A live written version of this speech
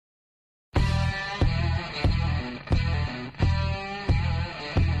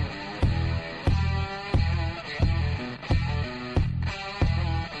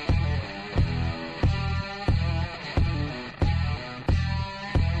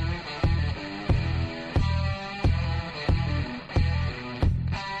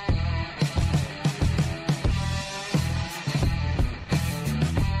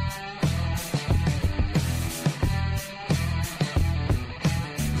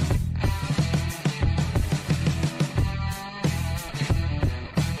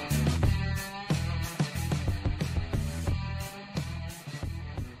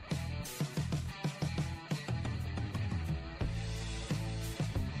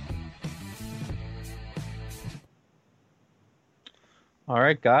All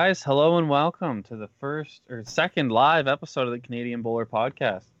right, guys. Hello and welcome to the first or second live episode of the Canadian Bowler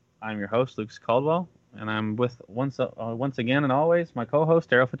Podcast. I'm your host, Lucas Caldwell, and I'm with once again and always my co-host,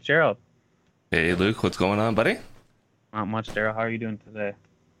 Daryl Fitzgerald. Hey Luke, what's going on, buddy? Not much, Daryl. How are you doing today?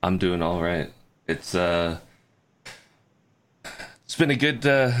 I'm doing all right. It's been a good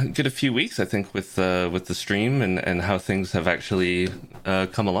a few weeks, I think, with the stream and how things have actually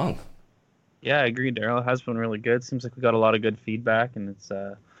come along. Yeah, I agree, Daryl. It has been really good. Seems like we got a lot of good feedback, and it's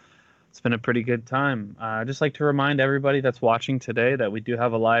been a pretty good time. I'd just like to remind everybody that's watching today that we do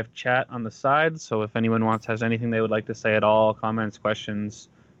have a live chat on the side. So if anyone has anything they would like to say at all, comments, questions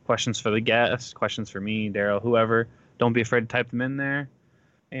for the guests, questions for me, Daryl, whoever, don't be afraid to type them in there.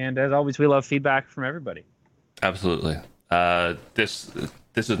 And as always, we love feedback from everybody. Absolutely. This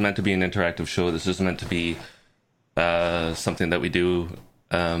is meant to be an interactive show. This is meant to be something that we do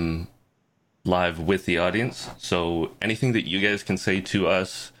live with the audience. So anything that you guys can say to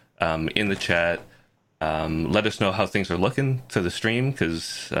us in the chat, let us know how things are looking to the stream,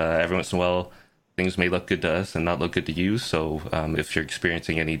 because every once in a while things may look good to us and not look good to you. So if you're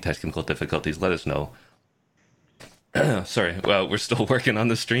experiencing any technical difficulties, let us know. Sorry. Well, we're still working on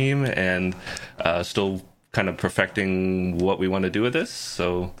the stream and still kind of perfecting what we want to do with this.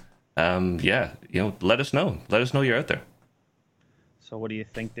 So yeah, let us know. Let us know you're out there. So what do you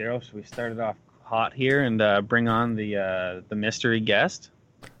think, Daryl? Should we start it off hot here and bring on the mystery guest?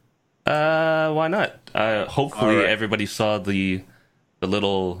 Why not? Hopefully All right. everybody saw the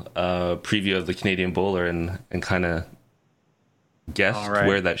little preview of the Canadian Bowler and kind of guessed All right.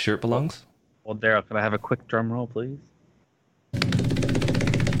 where that shirt belongs. Well, Daryl, could I have a quick drum roll, please?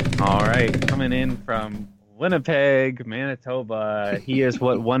 All right, coming in from Winnipeg, Manitoba, he is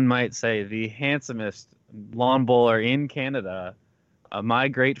what one might say the handsomest lawn bowler in Canada. My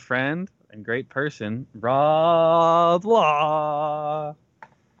great friend and great person, Rob Law.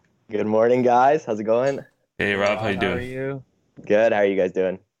 Good morning, guys. How's it going? Hey Rob, how you How are doing? you? Good. How are you guys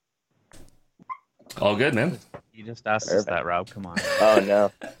doing? All good, man. You just asked us Perfect. that, Rob. Come on. Oh, no.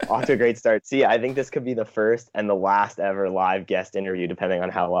 Off to a great start. See, I think this could be the first and the last ever live guest interview, depending on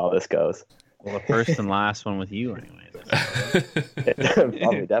how well this goes. Well, the first and last one with you, anyways.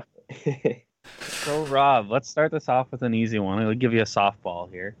 Probably, definitely. So, Rob, let's start this off with an easy one. I'll give you a softball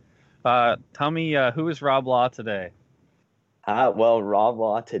here. Tell me, who is Rob Law today? Well, Rob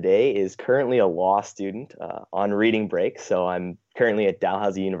Law today is currently a law student on reading break. So I'm currently at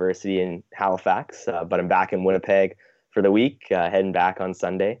Dalhousie University in Halifax, but I'm back in Winnipeg for the week, heading back on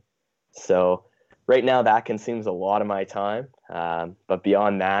Sunday. So right now that consumes a lot of my time. But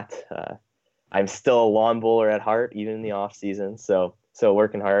beyond that, I'm still a lawn bowler at heart, even in the off season. So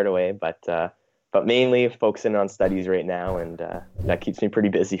working hard away, but mainly focusing on studies right now, and that keeps me pretty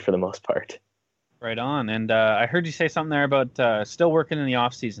busy for the most part. Right on. And I heard you say something there about still working in the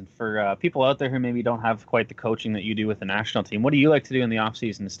off season. For people out there who maybe don't have quite the coaching that you do with the national team, what do you like to do in the off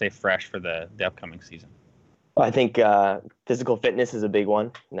season to stay fresh for the upcoming season? Well, I think physical fitness is a big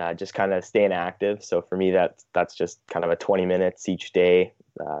one. Just kind of staying active. So for me, that's just kind of a 20 minutes each day,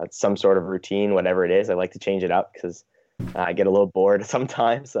 some sort of routine, whatever it is. I like to change it up because I get a little bored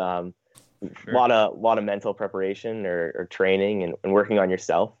sometimes. Sure. Lot of mental preparation or training and working on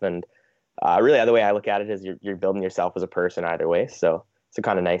yourself. And really, the way I look at it is you're building yourself as a person either way. So it's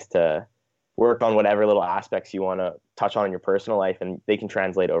kind of nice to work on whatever little aspects you want to touch on in your personal life, and they can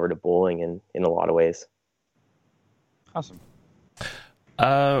translate over to bowling in a lot of ways. Awesome.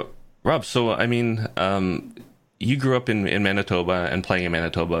 Rob, so I mean, you grew up in Manitoba and playing in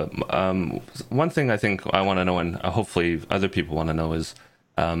Manitoba. One thing I think I want to know, and hopefully other people want to know, is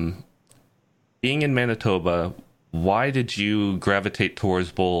being in Manitoba, why did you gravitate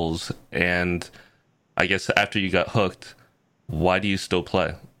towards bowls? And I guess after you got hooked, why do you still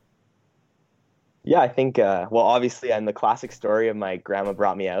play? Yeah, I think, well, obviously I'm the classic story of my grandma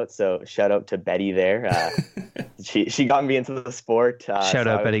brought me out. So shout out to Betty there. She got me into the sport. Shout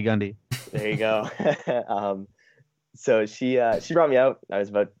out Betty Gundy. There you go. So she brought me out. I was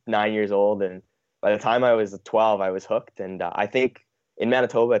about 9 years old. And by the time I was 12, I was hooked. And I think in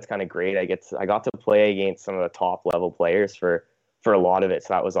Manitoba, it's kind of great. I got to play against some of the top level players for a lot of it.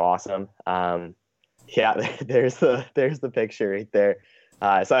 So that was awesome. Yeah, there's the picture right there.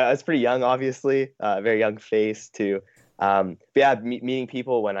 So I was pretty young, obviously, very young face too. But yeah, meeting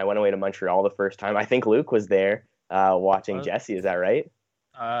people when I went away to Montreal the first time. I think Luke was there watching Jesse. Is that right?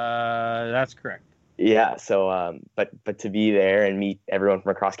 That's correct. Yeah. So, but to be there and meet everyone from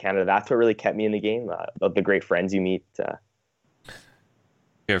across Canada, that's what really kept me in the game. The great friends you meet.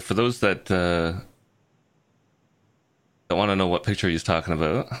 Yeah, for those that don't want to know what picture he's talking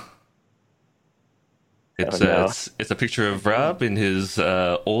about. Oh no. It's a picture of Rob in his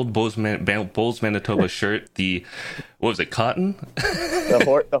old Bulls Manitoba shirt. The what was it, cotton?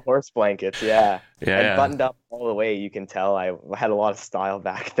 The horse blankets, yeah. And Yeah, buttoned up all the way. You can tell I had a lot of style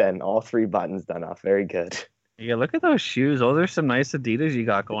back then. All three buttons done up. Very good. Yeah, look at those shoes. Those are some nice Adidas you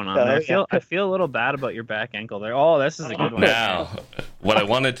got going on there. Oh yeah. I feel a little bad about your back ankle there. Oh, this is a good one. now, what I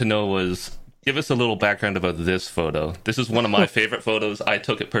wanted to know was give us a little background about this photo. This is one of my favorite photos. I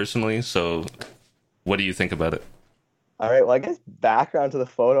took it personally, so what do you think about it? All right. Well, I guess background to the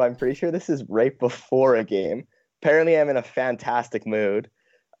photo. I'm pretty sure this is right before a game. Apparently, I'm in a fantastic mood.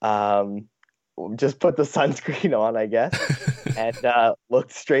 Um, just put the sunscreen on, I guess, and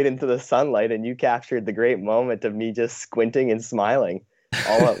looked straight into the sunlight. And you captured the great moment of me just squinting and smiling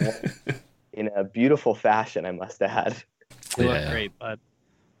all at once in a beautiful fashion, I must add. You look great, bud.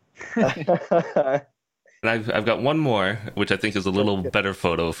 And I've got one more, which I think is a little better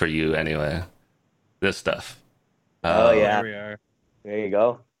photo for you anyway. This stuff. Oh yeah, There we are. there you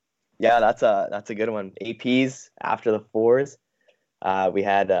go. Yeah, that's a good one. APs after the fours. We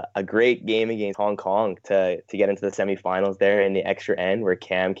had a great game against Hong Kong to get into the semifinals there in the extra end where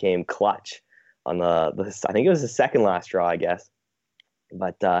Cam came clutch on the I think it was the second last draw, I guess.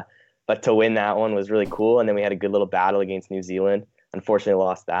 But to win that one was really cool. And then we had a good little battle against New Zealand. Unfortunately,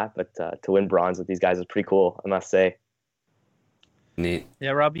 lost that, but to win bronze with these guys was pretty cool, I must say. Neat.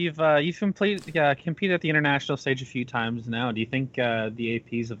 Yeah, Rob, you've competed at the international stage a few times now. Do you think the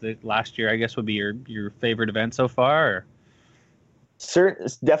APs of the last year, I guess, would be your favorite event so far? Or?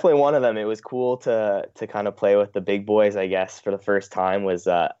 Definitely one of them. It was cool to kind of play with the big boys, I guess, for the first time was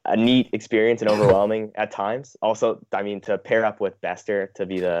a neat experience and overwhelming at times. Also, I mean, to pair up with Bester to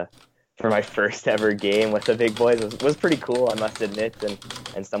be for my first ever game with the big boys was pretty cool, I must admit,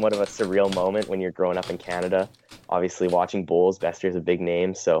 and somewhat of a surreal moment when you're growing up in Canada. Obviously, watching Bulls, Bester's a big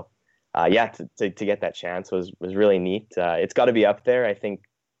name, so yeah, to get that chance was really neat. It's got to be up there. I think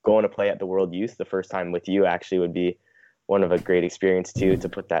going to play at the World Youth the first time with you actually would be one of a great experience too. To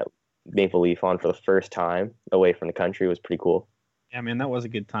put that maple leaf on for the first time away from the country was pretty cool. Yeah, man, that was a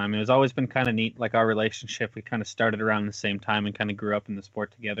good time. It was always been kind of neat. Like our relationship, we kind of started around the same time and kind of grew up in the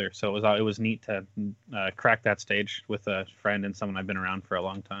sport together. So it was neat to crack that stage with a friend and someone I've been around for a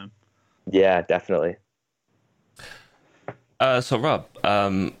long time. Yeah, definitely. So Rob,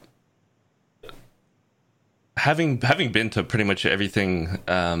 having been to pretty much everything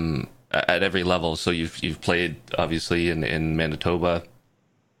at every level, so you've played obviously in Manitoba,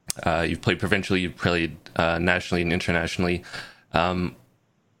 you've played provincially, you've played nationally and internationally.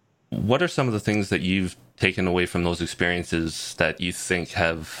 What are some of the things that you've taken away from those experiences that you think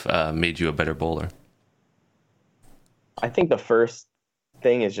have made you a better bowler? I think the first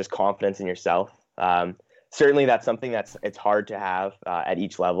thing is just confidence in yourself. Certainly, that's something it's hard to have at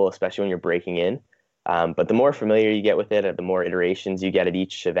each level, especially when you're breaking in. But the more familiar you get with it, the more iterations you get at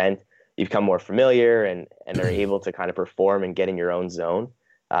each event, you become more familiar and are able to kind of perform and get in your own zone.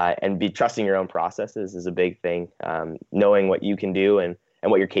 And be trusting your own processes is a big thing. Knowing what you can do and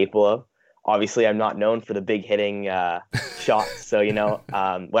what you're capable of. Obviously, I'm not known for the big hitting shots. So,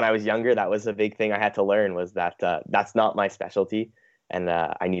 when I was younger, that was a big thing I had to learn was that that's not my specialty. And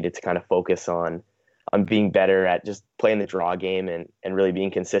I needed to kind of focus on being better at just playing the draw game and really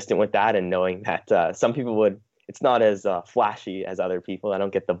being consistent with that and knowing that some people it's not as flashy as other people. I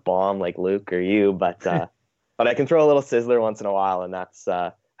don't get the bomb like Luke or you, but I can throw a little sizzler once in a while. And that's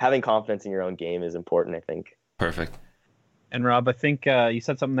having confidence in your own game is important, I think. Perfect. And Rob, I think you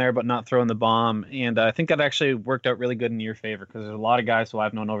said something there about not throwing the bomb, and I think that actually worked out really good in your favor because there's a lot of guys who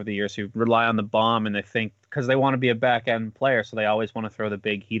I've known over the years who rely on the bomb and they think because they want to be a back end player, so they always want to throw the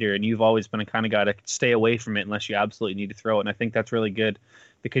big heater. And you've always been a kind of guy to stay away from it unless you absolutely need to throw it. And I think that's really good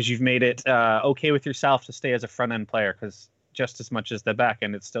because you've made it okay with yourself to stay as a front end player because just as much as the back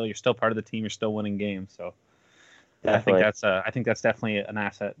end, you're still part of the team, you're still winning games. So definitely. I think that's definitely an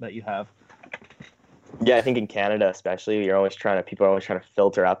asset that you have. Yeah, I think in Canada especially, people are always trying to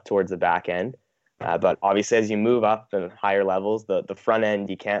filter up towards the back end. But obviously, as you move up in higher levels, the front end,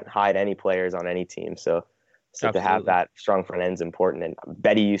 you can't hide any players on any team. So to have that strong front end is important. And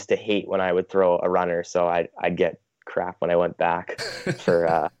Betty used to hate when I would throw a runner, so I'd get crap when I went back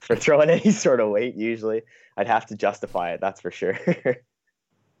for throwing any sort of weight. Usually, I'd have to justify it. That's for sure.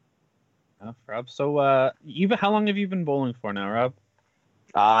 Rob, so how long have you been bowling for now, Rob?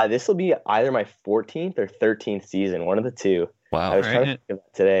 This will be either my 14th or 13th season, one of the two. Wow. I was trying to think of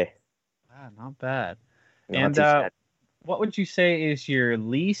that today. Not bad. Not And what would you say is your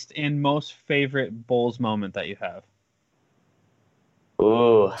least and most favorite Bulls moment that you have?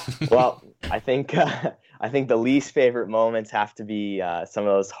 Ooh, well, I think the least favorite moments have to be some of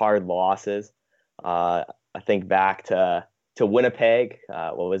those hard losses. I think back to Winnipeg.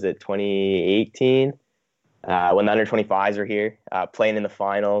 What was it, 2018? When the under 25s were here, playing in the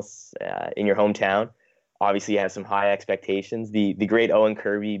finals in your hometown. Obviously, you have some high expectations. The great Owen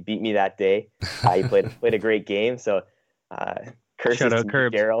Kirby beat me that day. He played a great game. So curses Shout to out you,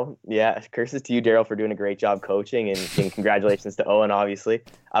 Curbs. Daryl. Yeah, curses to you, Daryl, for doing a great job coaching, and congratulations to Owen, obviously.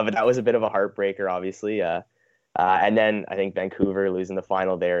 But that was a bit of a heartbreaker, obviously. And then I think Vancouver losing the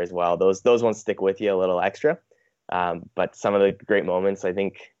final there as well. Those ones stick with you a little extra. But some of the great moments, I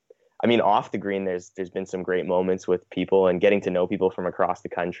mean, off the green, there's been some great moments with people and getting to know people from across the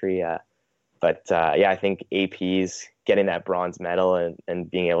country. But I think AP's getting that bronze medal and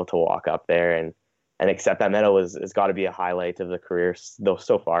being able to walk up there and accept that medal has got to be a highlight of the career, though,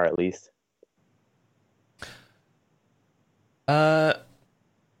 so far at least. I'm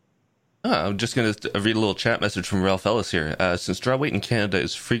just going to read a little chat message from Ralph Ellis here. Since draw weight in Canada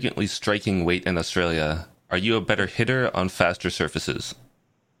is frequently striking weight in Australia, are you a better hitter on faster surfaces?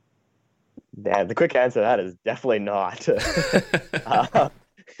 Yeah, the quick answer to that is definitely not.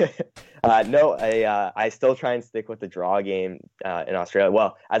 No, I still try and stick with the draw game in Australia.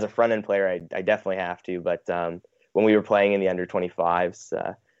 Well, as a front end player, I definitely have to. But when we were playing in the under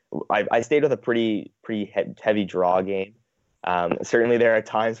 25s, I stayed with a pretty heavy draw game. Certainly, there are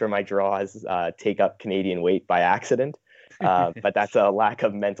times where my draws take up Canadian weight by accident, but that's a lack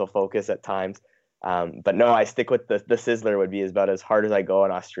of mental focus at times. But no, I stick with the Sizzler would be about as hard as I go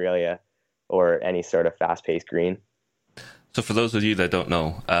in Australia or any sort of fast-paced green. So for those of you that don't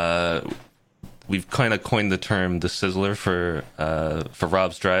know, we've kind of coined the term the Sizzler for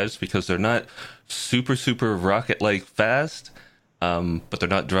Rob's drives because they're not super rocket-like fast, but they're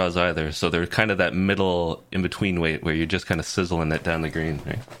not draws either. So they're kind of that middle in-between weight where you're just kind of sizzling it down the green,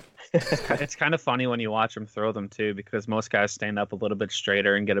 right? It's kind of funny when you watch him throw them too, because most guys stand up a little bit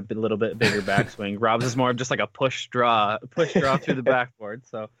straighter and get a little bit bigger backswing. Rob's is more of just like a push draw through the backboard.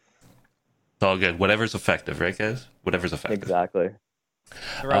 So it's all good. Whatever's effective, right, guys? Whatever's effective. Exactly.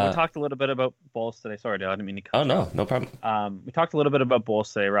 So Rob, we talked a little bit about bowls today. Sorry, Dale, I didn't mean to cut you off. No problem. We talked a little bit about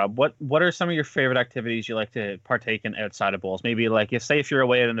bowls today, Rob. What are some of your favorite activities you like to partake in outside of bowls? Maybe like if you're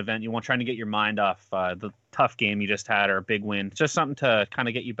away at an event, you want trying to get your mind off the tough game you just had or a big win, just something to kind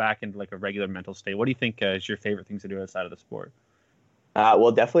of get you back into like a regular mental state. What do you think is your favorite things to do outside of the sport?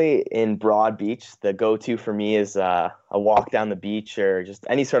 Well, definitely in Broad Beach, the go-to for me is a walk down the beach or just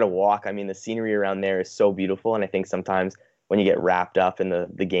any sort of walk. I mean, the scenery around there is so beautiful, and I think sometimes when you get wrapped up in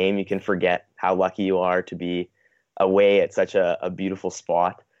the game, you can forget how lucky you are to be away at such a beautiful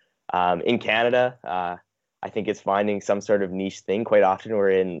spot. In Canada, I think it's finding some sort of niche thing. Quite often we're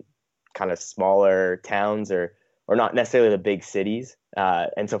in kind of smaller towns or not necessarily the big cities.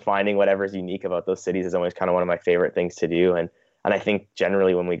 And so finding whatever's unique about those cities is always kind of one of my favorite things to do. And I think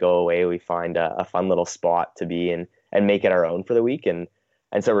generally when we go away, we find a fun little spot to be in and make it our own for the week. And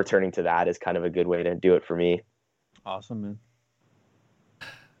so returning to that is kind of a good way to do it for me. Awesome,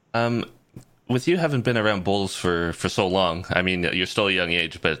 man. With you having been around bowls for so long, I mean, you're still a young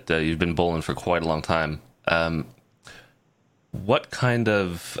age, but you've been bowling for quite a long time. What kind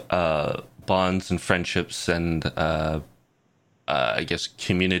of bonds and friendships and I guess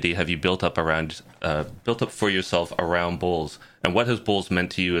community have you built up for yourself around bowls? And what has bowls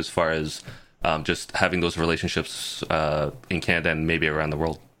meant to you as far as just having those relationships in Canada and maybe around the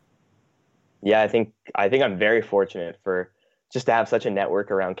world? Yeah, I think I'm very fortunate for just to have such a network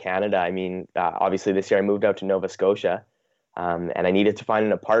around Canada. I mean, obviously this year I moved out to Nova Scotia, and I needed to find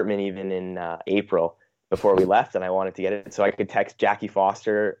an apartment even in April before we left, and I wanted to get it so I could text Jackie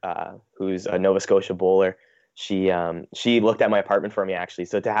Foster, who's a Nova Scotia bowler. She looked at my apartment for me, actually.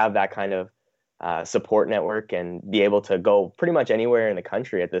 So to have that kind of support network and be able to go pretty much anywhere in the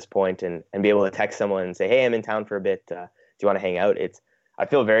country at this point and be able to text someone and say, hey, I'm in town for a bit. Do you want to hang out? I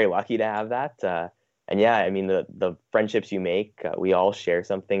feel very lucky to have that. And yeah, I mean, the friendships you make, we all share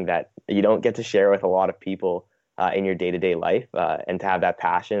something that you don't get to share with a lot of people in your day-to-day life. And to have that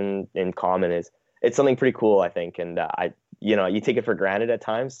passion in common it's something pretty cool, I think. And you take it for granted at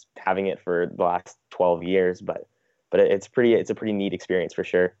times, having it for the last 12 years, but it's a pretty neat experience for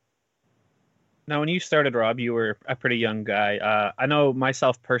sure. Now, when you started, Rob, you were a pretty young guy. I know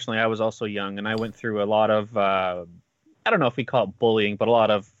myself personally, I was also young, and I went through a lot of I don't know if we call it bullying, but a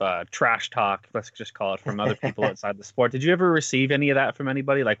lot of trash talk, let's just call it, from other people outside the sport. Did you ever receive any of that from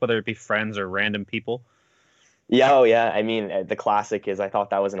anybody, like whether it be friends or random people? Yeah, oh yeah. I mean, the classic is I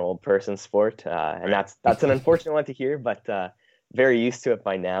thought that was an old person sport, and that's an unfortunate one to hear, but very used to it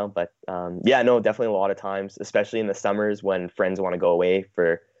by now. But yeah, no, definitely a lot of times, especially in the summers when friends want to go away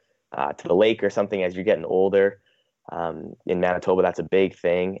to the lake or something as you're getting older. In Manitoba, that's a big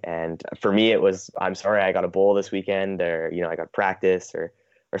thing. And for me, it was, I'm sorry, I got a bowl this weekend, or I got practice, or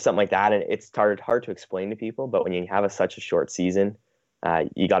something like that. And it's hard to explain to people. But when you have such a short season,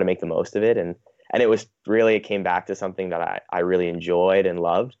 you got to make the most of it. And it was really, it came back to something that I really enjoyed and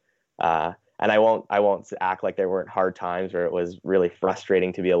loved. And I won't act like there weren't hard times where it was really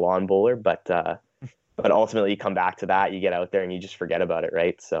frustrating to be a lawn bowler, but ultimately you come back to that, you get out there and you just forget about it,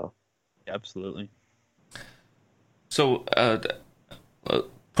 right? So Absolutely. So,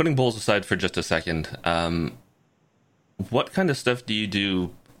 putting bowls aside for just a second, what kind of stuff do you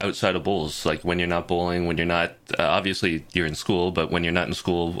do outside of bowls? Like when you're not bowling, when you're not, obviously you're in school, but when you're not in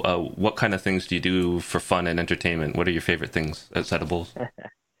school, what kind of things do you do for fun and entertainment? What are your favorite things outside of bowls?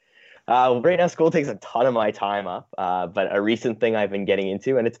 Right now, school takes a ton of my time up. But a recent thing I've been getting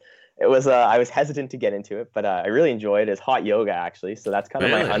into, and it was I was hesitant to get into it, but I really enjoy it. Is hot yoga actually. So that's kind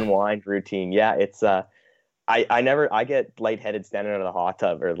of my Really? unwind routine. Yeah, it's I get lightheaded standing under the hot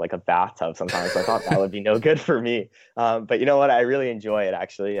tub or like a bathtub sometimes. So I thought that would be no good for me. But you know what? I really enjoy it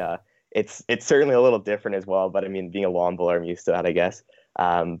actually. It's certainly a little different as well. But I mean, being a lawn bowler, I'm used to that, I guess.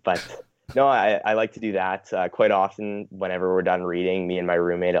 But no, I like to do that quite often. Whenever we're done reading, me and my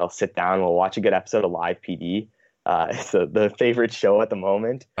roommate, I'll sit down. We'll watch a good episode of Live PD. It's the favorite show at the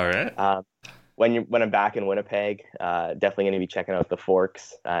moment. All right. When I'm back in Winnipeg, definitely going to be checking out the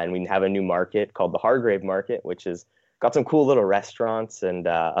Forks, and we have a new market called the Hargrave Market, which has got some cool little restaurants and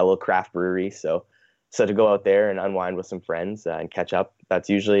a little craft brewery. So to go out there and unwind with some friends and catch up, that's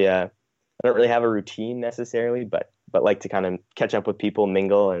usually I don't really have a routine necessarily, but like to kind of catch up with people,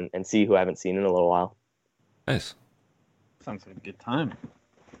 mingle, and see who I haven't seen in a little while. Nice. Sounds like a good time.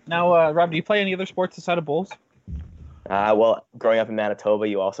 Now, Rob, do you play any other sports aside of bowls? Well, growing up in Manitoba,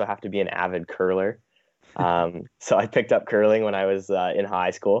 you also have to be an avid curler. So I picked up curling when I was in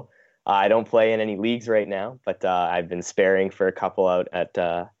high school. I don't play in any leagues right now, but I've been sparing for a couple out at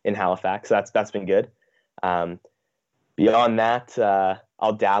in Halifax. So that's been good. Um, Beyond that,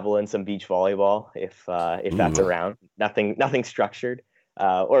 I'll dabble in some beach volleyball if that's Ooh. around. Nothing structured,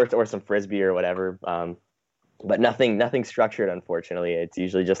 or some frisbee or whatever. But nothing structured. Unfortunately, it's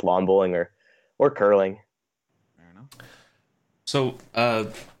usually just lawn bowling or curling. Fair enough. So,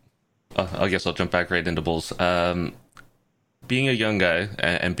 I guess I'll jump back right into bowls. Being a young guy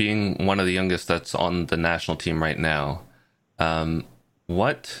and being one of the youngest that's on the national team right now,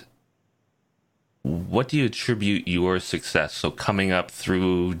 what do you attribute your success? So coming up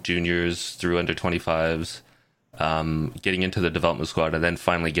through juniors, through under 25s, getting into the development squad, and then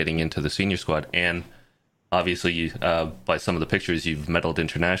finally getting into the senior squad, and obviously by some of the pictures you've medaled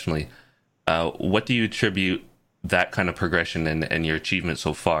internationally. What do you attribute that kind of progression and your achievement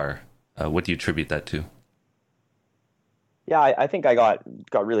so far? What do you attribute that to? Yeah, I think I got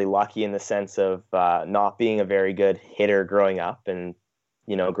really lucky in the sense of not being a very good hitter growing up, and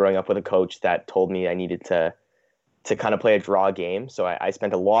growing up with a coach that told me I needed to kind of play a draw game. So I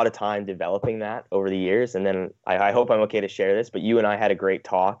spent a lot of time developing that over the years, and then I hope I'm okay to share this, but you and I had a great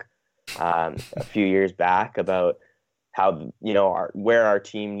talk a few years back about how where our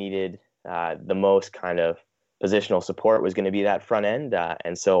team needed the most kind of positional support was going to be that front end,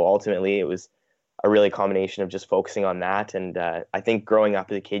 and so ultimately it was a really combination of just focusing on that. And I think growing up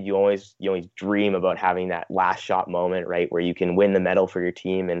as a kid, you always dream about having that last shot moment, right, where you can win the medal for your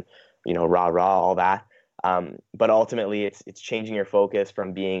team and rah rah all that. But ultimately, it's changing your focus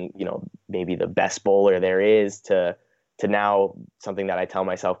from being maybe the best bowler there is to now something that I tell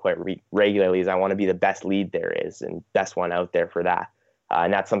myself quite regularly is I want to be the best lead there is and best one out there for that.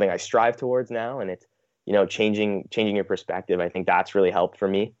 And that's something I strive towards now. And it's changing your perspective. I think that's really helped for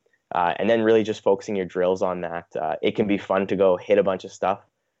me. And then really just focusing your drills on that. It can be fun to go hit a bunch of stuff.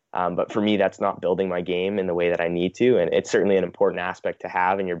 But for me, that's not building my game in the way that I need to. And it's certainly an important aspect to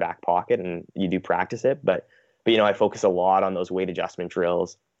have in your back pocket, and you do practice it. But I focus a lot on those weight adjustment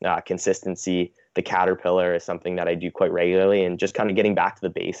drills, consistency. The caterpillar is something that I do quite regularly, and just kind of getting back to the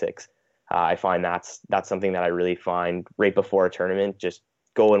basics. I find that's something that I really find right before a tournament. Just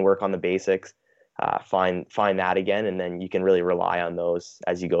go and work on the basics. Find that again, and then you can really rely on those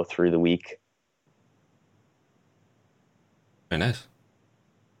as you go through the week. Very nice.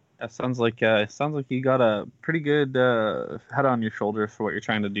 That sounds like you got a pretty good head on your shoulders for what you're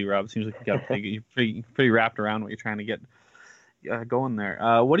trying to do, Rob. Seems like you got you're pretty wrapped around what you're trying to get going there.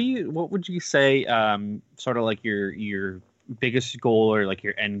 What would you say sort of like your biggest goal or like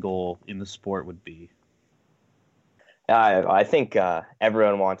your end goal in the sport would be? I think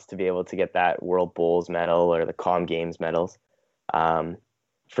everyone wants to be able to get that World Bowls medal or the Com Games medals. For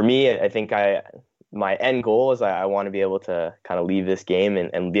me, I think my end goal is I want to be able to kind of leave this game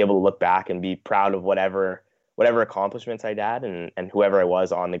and be able to look back and be proud of whatever whatever accomplishments I had and whoever I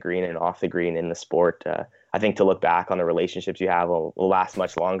was on the green and off the green in the sport. I think to look back on the relationships you have will last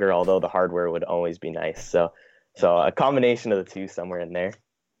much longer, although the hardware would always be nice. So a combination of the two somewhere in there.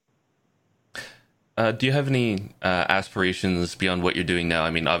 Do you have any aspirations beyond what you're doing now? I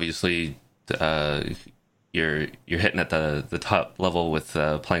mean, obviously, you're hitting at the top level with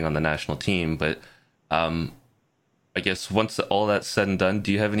playing on the national team, but I guess once all that's said and done, do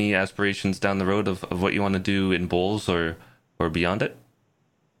you have any aspirations down the road of what you want to do in bowls or beyond it?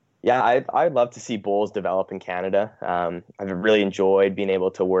 Yeah, I'd love to see bowls develop in Canada. I've really enjoyed being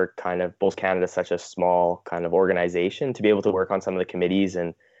able to work kind of Bowls Canada is such a small kind of organization to be able to work on some of the committees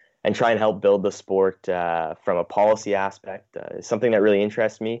and try and help build the sport from a policy aspect is something that really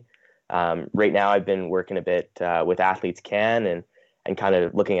interests me. Right now, I've been working a bit with Athletes Can and kind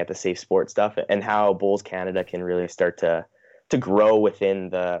of looking at the safe sport stuff and how Bowls Canada can really start to grow within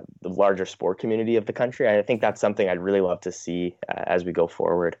the larger sport community of the country. I think that's something I'd really love to see as we go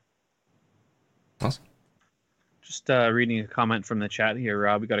forward. Awesome. Just reading a comment from the chat here,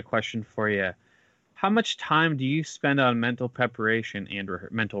 Rob. We got a question for you. How much time do you spend on mental preparation and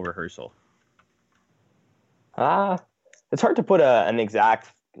mental rehearsal? It's hard to put an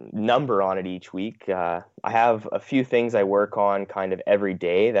exact number on it each week. I have a few things I work on kind of every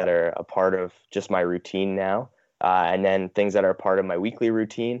day that are a part of just my routine now, and then things that are a part of my weekly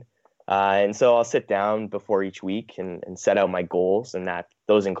routine. And so I'll sit down before each week and set out my goals, and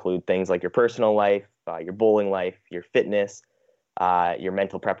those include things like your personal life, your bowling life, your fitness, your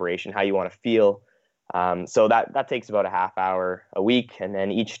mental preparation, how you want to feel. So that takes about a half hour a week, and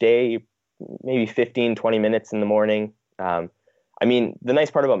then each day, maybe 15, 20 minutes in the morning. I mean, the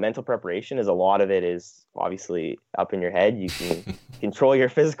nice part about mental preparation is a lot of it is obviously up in your head. You can control your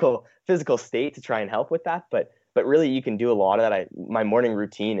physical state to try and help with that, but really you can do a lot of that. My morning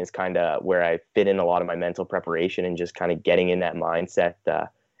routine is kind of where I fit in a lot of my mental preparation and just kind of getting in that mindset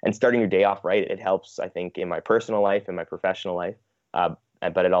and starting your day off right. It helps, I think, in my personal life and my professional life,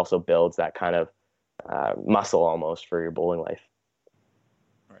 but it also builds that kind of muscle almost for your bowling life.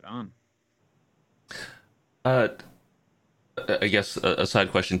 Right on. I guess a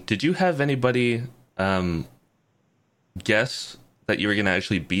side question. Did you have anybody guess that you were going to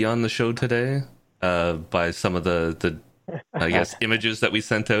actually be on the show today by some of the I guess, images that we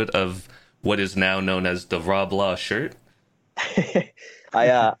sent out of what is now known as the Rob Law shirt?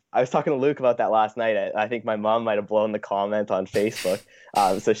 I was talking to Luke about that last night. I think my mom might have blown the comment on Facebook.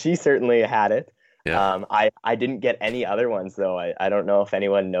 So she certainly had it. Yeah. I didn't get any other ones, though. I don't know if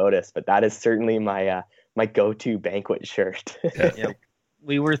anyone noticed, but that is certainly my go-to banquet shirt. Yeah,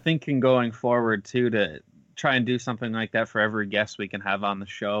 we were thinking going forward too to try and do something like that for every guest we can have on the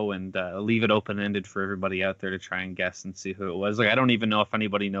show, and leave it open-ended for everybody out there to try and guess and see who it was. Like, I don't even know if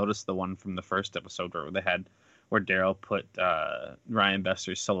anybody noticed the one from the first episode where Daryl put Ryan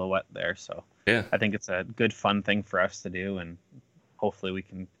Besser's silhouette there. So yeah, I think it's a good fun thing for us to do, and hopefully we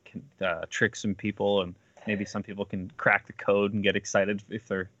can trick some people, and maybe some people can crack the code and get excited if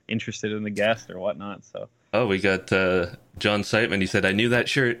they're interested in the guest or whatnot. So we got John Siteman. He said, "I knew that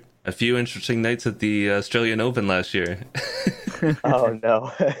shirt. A few interesting nights at the Australian Open last year." Oh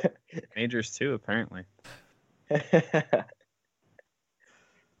no. Majors too, apparently.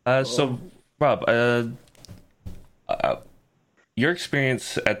 So Rob, your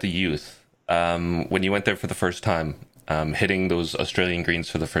experience at the youth, when you went there for the first time, hitting those Australian greens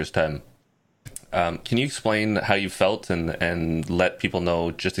for the first time, can you explain how you felt and let people know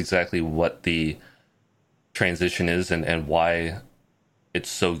just exactly what the transition is and why it's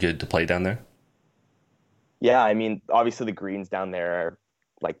so good to play down there? Yeah, I mean, obviously the greens down there are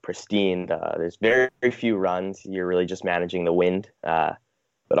like pristine. There's very, very few runs. You're really just managing the wind.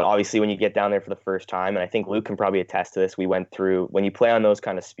 But obviously when you get down there for the first time, and I think Luke can probably attest to this, we went through, when you play on those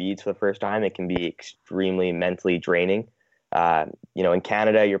kind of speeds for the first time, it can be extremely mentally draining. In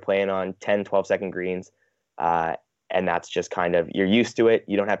Canada, you're playing on 10, 12-second greens. And that's just kind of, you're used to it.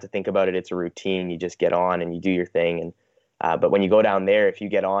 You don't have to think about it. It's a routine. You just get on and you do your thing. But when you go down there, if you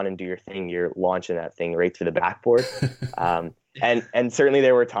get on and do your thing, you're launching that thing right to the backboard. And certainly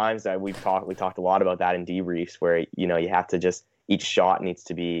there were times that we talked a lot about that in debriefs where, you have to just, each shot needs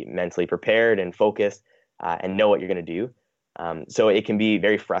to be mentally prepared and focused and know what you're going to do. So it can be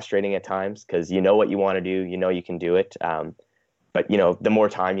very frustrating at times because you know what you want to do, you can do it. But the more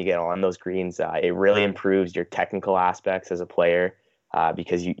time you get on those greens, it really improves your technical aspects as a player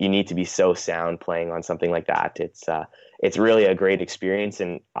because you need to be so sound playing on something like that. It's really a great experience,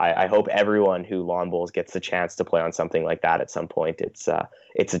 and I hope everyone who lawn bowls gets the chance to play on something like that at some point. It's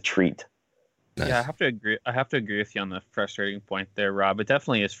a treat. Nice. Yeah, I have to agree with you on the frustrating point there, Rob. It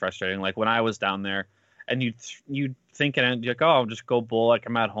definitely is frustrating. Like when I was down there, and you thinking and you're like, oh, I'll just go bowl like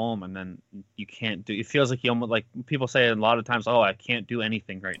I'm at home, and then you can't do. It feels like you almost like people say a lot of times, oh, I can't do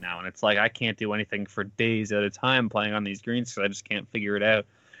anything right now, and it's like I can't do anything for days at a time playing on these greens because I just can't figure it out.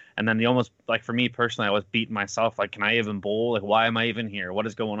 And then the almost like for me personally, I was beating myself like, can I even bowl? Like, why am I even here? What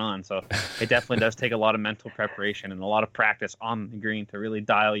is going on? So it definitely does take a lot of mental preparation and a lot of practice on the green to really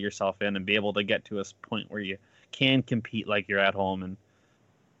dial yourself in and be able to get to a point where you can compete like you're at home and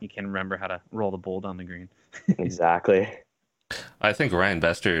you can remember how to roll the bowl down the green. Exactly. I think Ryan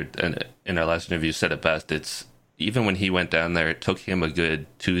Bester in our last interview said it best. It's even when he went down there, it took him a good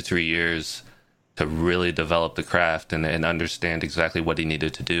 2-3 years to really develop the craft and understand exactly what he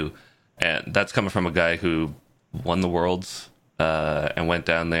needed to do. And that's coming from a guy who won the Worlds and went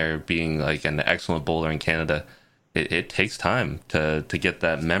down there being like an excellent bowler in Canada. It takes time to get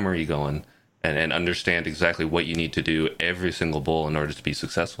that memory going and understand exactly what you need to do every single bowl in order to be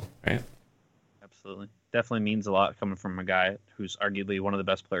successful, right? Absolutely. Definitely means a lot coming from a guy who's arguably one of the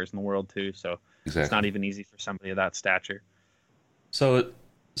best players in the world too. So exactly. It's not even easy for somebody of that stature. So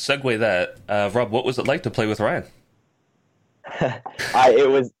segue that, Rob, what was it like to play with Ryan? It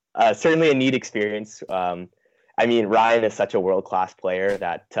was certainly a neat experience. I mean, Ryan is such a world-class player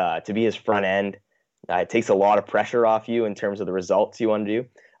that to be his front end, it takes a lot of pressure off you in terms of the results you want to do.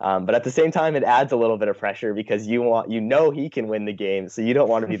 But at the same time, it adds a little bit of pressure because he can win the game, so you don't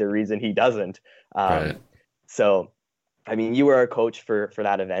want to be the reason he doesn't. Right. So, I mean, you were our coach for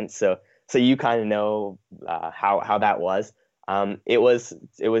that event, so you kind of know how that was. It was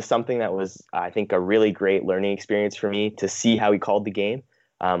something that was, I think, a really great learning experience for me to see how he called the game.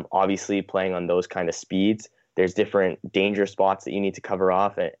 Obviously, playing on those kind of speeds, there's different danger spots that you need to cover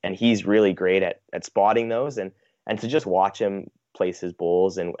off, and he's really great at spotting those, and to just watch him place his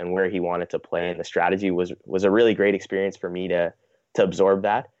bowls and where he wanted to play, and the strategy was a really great experience for me to absorb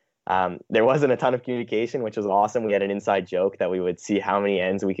that. There wasn't a ton of communication, which was awesome. We had an inside joke that we would see how many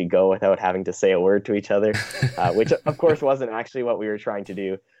ends we could go without having to say a word to each other, which of course wasn't actually what we were trying to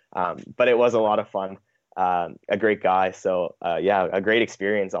do. But it was a lot of fun. A great guy. So yeah, a great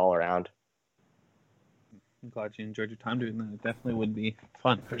experience all around. I'm glad you enjoyed your time doing that. It definitely would be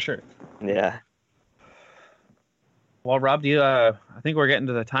fun for sure. Yeah. Well, Rob, I think we're getting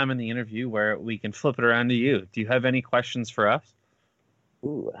to the time in the interview where we can flip it around to you. Do you have any questions for us?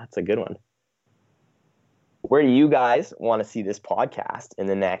 Ooh, that's a good one. Where do you guys want to see this podcast in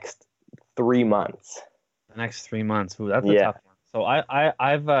the next 3 months? The next 3 months. Ooh, that's a tough one. So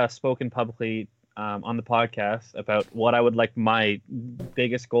I've spoken publicly on the podcast about what I would like. My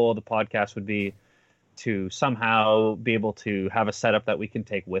biggest goal of the podcast would be to somehow be able to have a setup that we can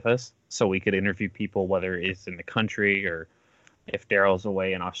take with us, so we could interview people, whether it's in the country or if Daryl's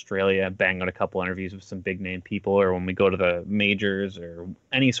away in Australia, bang out a couple interviews with some big name people, or when we go to the majors or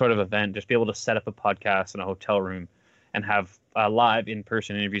any sort of event, just be able to set up a podcast in a hotel room and have live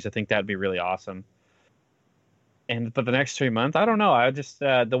in-person interviews. I think that'd be really awesome. But the next 3 months, I don't know. I just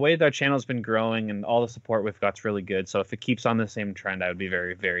the way that our channel's been growing and all the support we've got's really good. So if it keeps on the same trend, I would be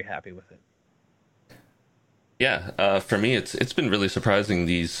very, very happy with it. Yeah, for me, it's been really surprising,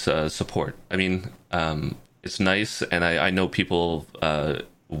 these support. I mean, it's nice, and I know people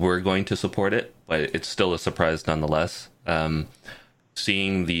were going to support it, but it's still a surprise nonetheless.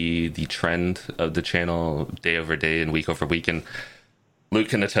 Seeing the trend of the channel day over day and week over week, and Luke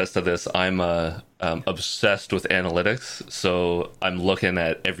can attest to this. I'm obsessed with analytics, so I'm looking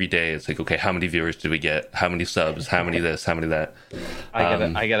at every day. It's like, okay, how many viewers do we get? How many subs? How many this? How many that?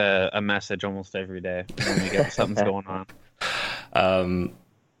 I get a message almost every day when we get something's going on.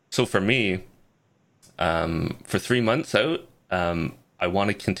 So for me, for 3 months out, I want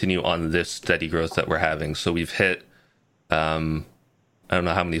to continue on this steady growth that we're having. So we've hit, I don't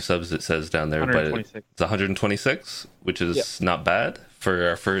know how many subs it says down there, but it's 126, which is not bad for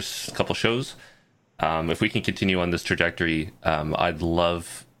our first couple shows. If we can continue on this trajectory, I'd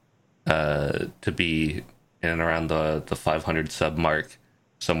love to be in and around the 500 sub mark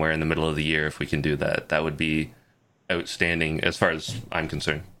somewhere in the middle of the year. If we can do that, that would be outstanding as far as I'm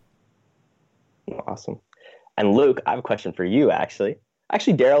concerned. Awesome. And Luke, I have a question for you, actually.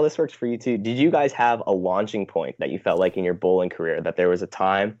 Actually, Daryl, this works for you too. Did you guys have a launching point that you felt like in your bowling career, that there was a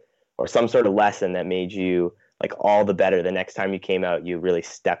time or some sort of lesson that made you like all the better the next time you came out, you really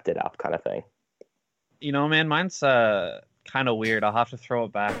stepped it up kind of thing? You know, man, mine's kind of weird. I'll have to throw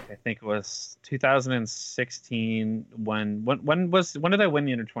it back. I think it was 2016 when did I win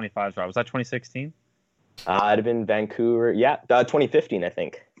the under-25s, Rob? Was that 2016? It'd have been Vancouver. Yeah, 2015, I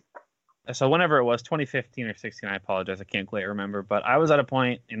think. So whenever it was, 2015 or 16, I apologize. I can't quite remember. But I was at a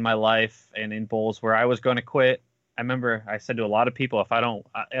point in my life and in bowls where I was going to quit I remember I said to a lot of people, if I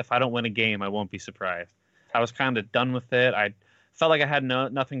don't win a game, I won't be surprised. I was kind of done with it. I felt like I had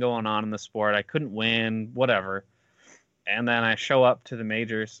nothing going on in the sport. I couldn't win, whatever. And then I show up to the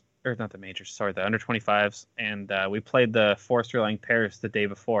majors, or not the majors, sorry, the under 25s, and we played the Forster-Lang Paris the day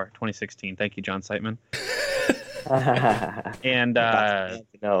before, 2016. Thank you, John Siteman. And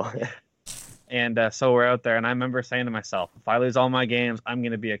no. And so we're out there, and I remember saying to myself, if I lose all my games, I'm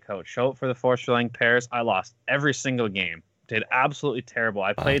going to be a coach. Show up for the Forster-Lang Paris. I lost every single game. Did absolutely terrible.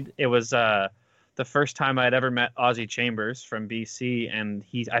 I played. It was the first time I had ever met Ozzie Chambers from BC, and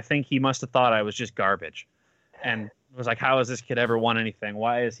I think he must have thought I was just garbage, and was like, how has this kid ever won anything?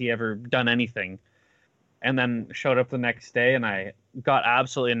 Why has he ever done anything? And then showed up the next day, and I got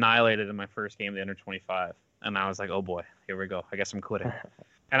absolutely annihilated in my first game of the under 25, and I was like, oh boy, here we go. I guess I'm quitting.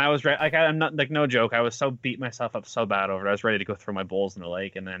 And I was like, I'm not, like, no joke. I was so beat myself up so bad over it. I was ready to go throw my bowls in the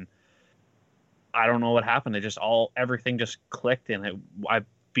lake, and then I don't know what happened. Everything just clicked, and I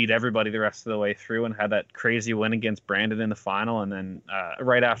beat everybody the rest of the way through, and had that crazy win against Brandon in the final. And then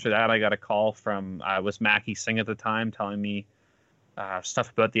right after that, I got a call from was Mackie Singh at the time, telling me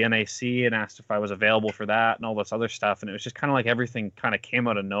stuff about the NAC, and asked if I was available for that and all this other stuff. And it was just kind of like everything kind of came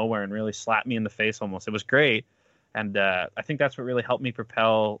out of nowhere and really slapped me in the face almost. It was great. And I think that's what really helped me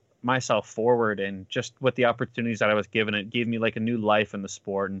propel myself forward, and just with the opportunities that I was given, it gave me like a new life in the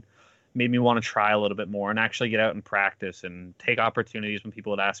sport and made me want to try a little bit more and actually get out and practice and take opportunities. When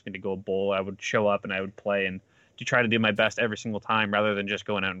people would ask me to go bowl, I would show up and I would play and to try to do my best every single time, rather than just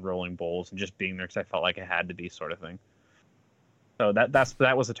going out and rolling bowls and just being there because I felt like I had to be, sort of thing. So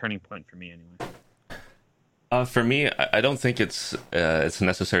that was a turning point for me anyway. For me, I don't think it's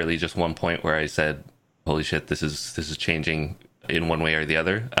necessarily just one point where I said, holy shit, this is changing in one way or the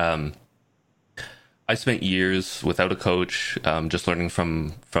other. I spent years without a coach, just learning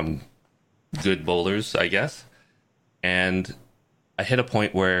from good bowlers, I guess. And I hit a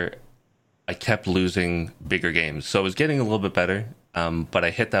point where I kept losing bigger games. So I was getting a little bit better, but I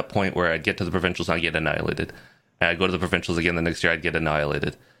hit that point where I'd get to the provincials and I'd get annihilated. And I'd go to the provincials again the next year, I'd get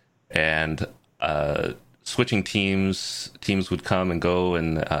annihilated. And switching teams would come and go,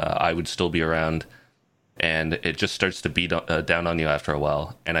 and I would still be around. And it just starts to beat down on you after a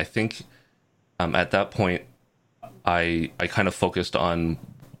while. And I think at that point, I kind of focused on,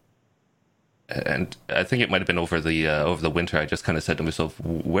 and I think it might have been over the winter, I just kind of said to myself,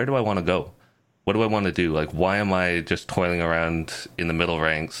 where do I want to go? What do I want to do? Like, why am I just toiling around in the middle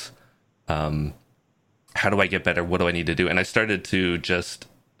ranks? How do I get better? What do I need to do? And I started to just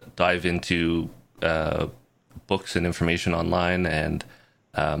dive into books and information online and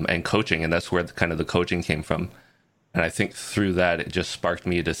coaching, and that's where the coaching came from. And I think through that, it just sparked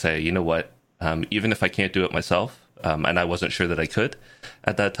me to say, you know what, even if I can't do it myself, and I wasn't sure that I could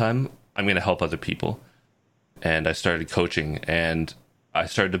at that time, I'm going to help other people. And I started coaching, and I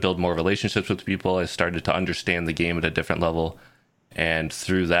started to build more relationships with people. I started to understand the game at a different level, and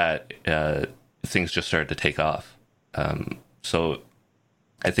through that, things just started to take off. So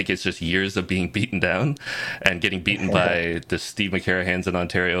I think it's just years of being beaten down and getting beaten by the Steve McCarahans in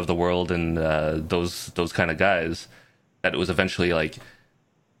Ontario of the world, and those kind of guys, that it was eventually like,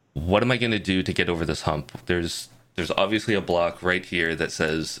 what am I going to do to get over this hump? There's obviously a block right here that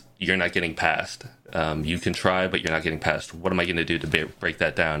says you're not getting past. You can try, but you're not getting past. What am I going to do to break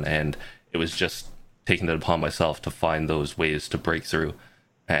that down? And it was just taking it upon myself to find those ways to break through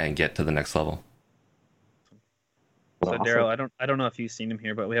and get to the next level. So Daryl, I don't know if you've seen him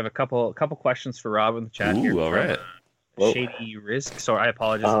here, but we have a couple questions for Rob in the chat. Ooh, here. All right. Shady Risk. So I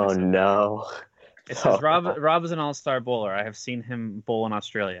apologize. Oh no. It says Rob is an all-star bowler. I have seen him bowl in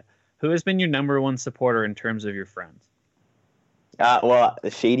Australia. Who has been your number one supporter in terms of your friends? Well,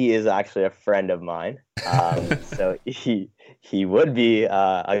 Shady is actually a friend of mine, so he would be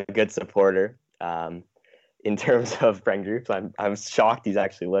a good supporter. In terms of friend groups, I'm shocked he's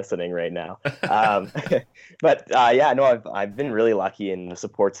actually listening right now. But yeah, no, I've been really lucky in the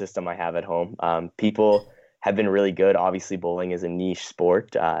support system I have at home. People have been really good. Obviously, bowling is a niche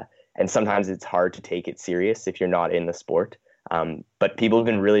sport, and sometimes it's hard to take it serious if you're not in the sport. But people have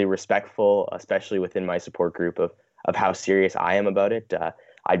been really respectful, especially within my support group, of how serious I am about it.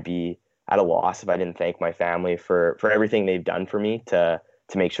 I'd be at a loss if I didn't thank my family for everything they've done for me to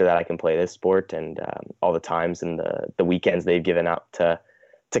make sure that I can play this sport, and all the times and the weekends they've given up to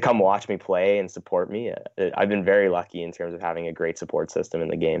come watch me play and support me. I've been very lucky in terms of having a great support system in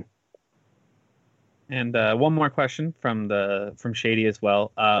the game. And one more question from Shady as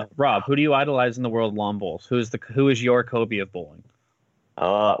well. Rob, who do you idolize in the world of lawn bowls? Who is your Kobe of bowling?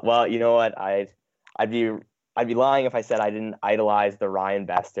 Well, you know what? I'd be lying if I said I didn't idolize the Ryan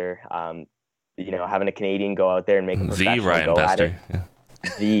Bester. having a Canadian go out there and make a The professional Ryan go at it. Bester. Yeah.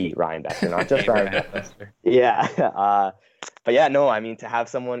 The Ryan Bester, not just Hey, Ryan Ryan Bester. Bester. Yeah. But yeah, no, I mean, to have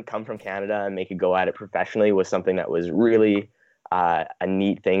someone come from Canada and make a go at it professionally was something that was really a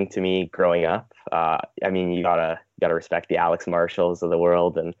neat thing to me growing up. I mean, you gotta respect the Alex Marshalls of the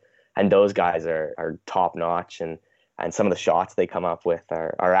world, and those guys are top notch, and some of the shots they come up with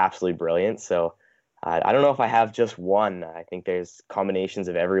are absolutely brilliant. So I don't know if I have just one. I think there's combinations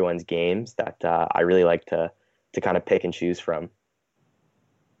of everyone's games that I really like to kind of pick and choose from.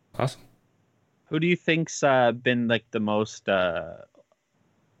 Awesome. Who do you think's been like the most? How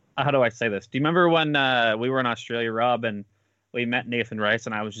do I say this? Do you remember when we were in Australia, Rob, and we met Nathan Rice,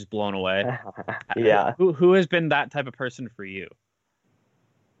 and I was just blown away? Yeah. Who has been that type of person for you?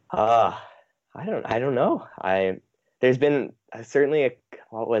 I don't know. There's been certainly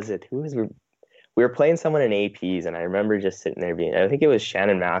what was it? We were playing someone in APs, and I remember just sitting there I think it was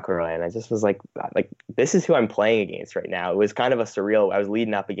Shannon McElroy, and I just was like this is who I'm playing against right now. It was kind of a surreal. I was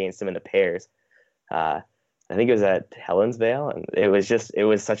leading up against him in the pairs. I think it was at Helensvale, and it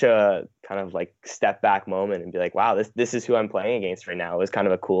was such a kind of like step back moment and be like, wow, this is who I'm playing against right now. It was kind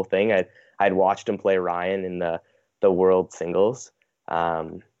of a cool thing. I'd watched him play Ryan in the World Singles,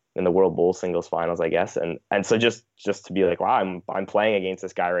 in the World Bowl Singles finals, I guess, and so just to be like, wow, I'm playing against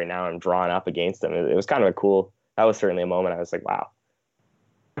this guy right now. I'm drawing up against him. It was kind of a cool. That was certainly a moment. I was like, wow,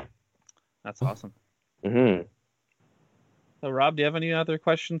 That's awesome. Mm-hmm. So, Rob, do you have any other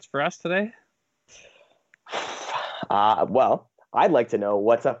questions for us today? Well, I'd like to know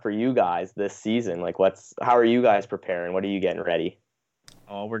what's up for you guys this season. Like, how are you guys preparing? What are you getting ready?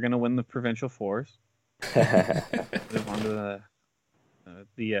 Oh, we're gonna win the provincial fours. Move on to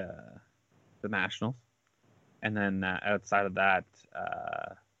the nationals, and then outside of that,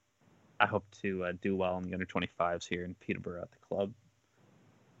 I hope to do well in the under 25s here in Peterborough at the club.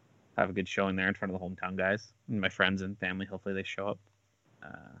 Have a good showing there in front of the hometown guys and my friends and family. Hopefully they show up.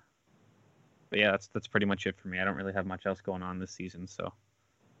 But yeah, that's pretty much it for me. I don't really have much else going on this season. So,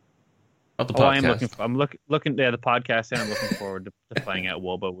 Not the podcast. I'm looking the podcast, and I'm looking forward to playing at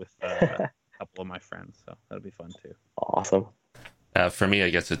WOBA with a couple of my friends. So that'll be fun too. Awesome. For me, I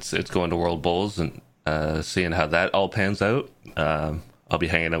guess it's going to World Bowls and seeing how that all pans out. I'll be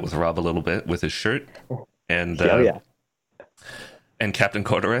hanging out with Rob a little bit with his shirt and yeah. And Captain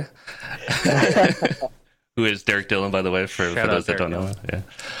Corduroy, who is Derek Dillon, by the way, for those that don't know.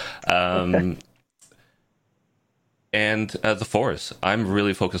 Yeah. And the fours. I'm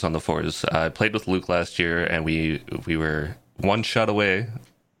really focused on the fours. I played with Luke last year, and we were one shot away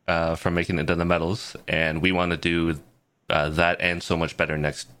from making it to the medals, and we want to do that and so much better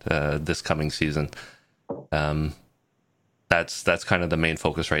this coming season. That's kind of the main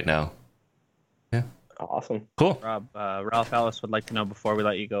focus right now. Yeah. Awesome. Cool. Rob, Ralph Ellis would like to know before we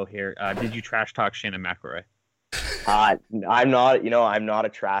let you go here. Did you trash talk Shannon McElroy? I'm not a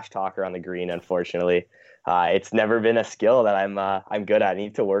trash talker on the green, unfortunately. It's never been a skill that I'm good at. I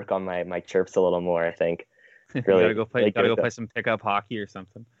need to work on my chirps a little more, I think. Really, you gotta go play some pickup hockey or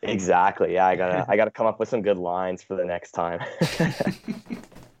something. Exactly. Yeah, I gotta come up with some good lines for the next time.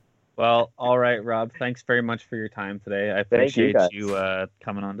 Well, all right, Rob. Thanks very much for your time today. I appreciate you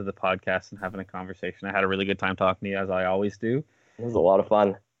coming onto the podcast and having a conversation. I had a really good time talking to you, as I always do. It was a lot of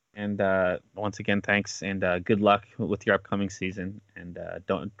fun. And once again, thanks, and good luck with your upcoming season. And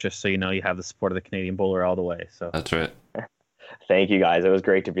just so you know, you have the support of the Canadian Bowler all the way. So that's right. Thank you, guys. It was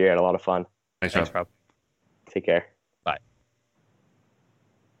great to be here. I had a lot of fun. Thanks, Rob. Take care. Bye.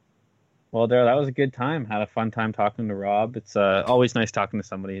 Well, Daryl, that was a good time. Had a fun time talking to Rob. It's always nice talking to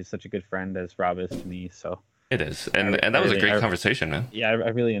somebody who's such a good friend as Rob is to me. So it is, and that was a great conversation, man. Yeah, I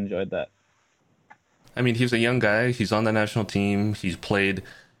really enjoyed that. I mean, he's a young guy. He's on the national team. He's played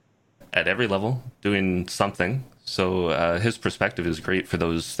at every level, doing something. So his perspective is great for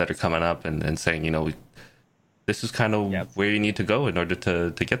those that are coming up and saying, this is kind of where you need to go in order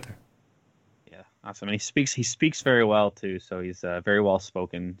to get there. Yeah, awesome. And he speaks very well too. So he's very well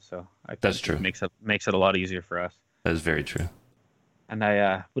spoken. So I think that's true. Makes it a lot easier for us. That is very true. And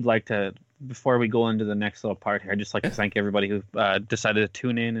I would like to, before we go into the next little part here, I'd just like to thank everybody who decided to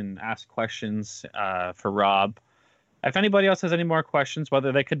tune in and ask questions for Rob. If anybody else has any more questions,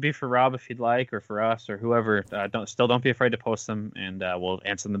 whether they could be for Rob if you'd like, or for us, or whoever, don't be afraid to post them, and we'll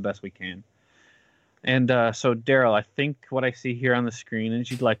answer them the best we can. And so, Daryl, I think what I see here on the screen is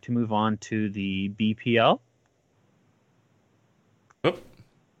you'd like to move on to the BPL. Oop.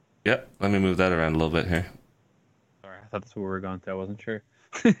 Yep. Let me move that around a little bit here. Sorry, I thought that's where we were going to. I wasn't sure.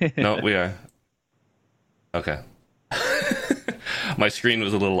 No, we are. Okay. My screen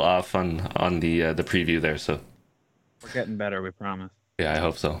was a little off on the preview there, so. We're getting better, we promise. Yeah, I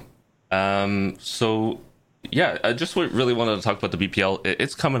hope so. So yeah, I just really wanted to talk about the BPL.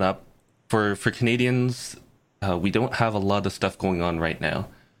 It's coming up for Canadians. We don't have a lot of stuff going on right now.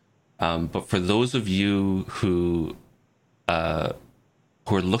 But for those of you who are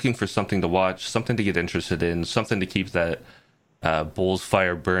looking for something to watch, something to get interested in, something to keep that Bulls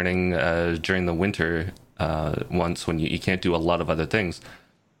fire burning during the winter once when you can't do a lot of other things.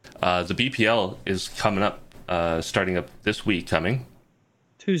 The BPL is coming up, starting up this week coming.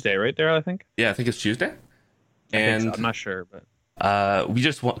 Tuesday, right there, I think. Yeah, I think it's Tuesday. And so. I'm not sure, but we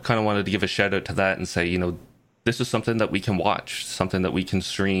just kind of wanted to give a shout out to that and say, this is something that we can watch, something that we can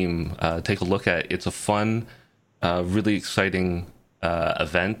stream, take a look at. It's a fun, really exciting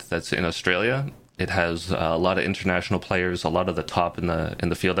event that's in Australia. It has a lot of international players, a lot of the top in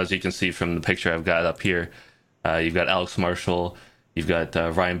the field, as you can see from the picture I've got up here. You've got Alex Marshall, you've got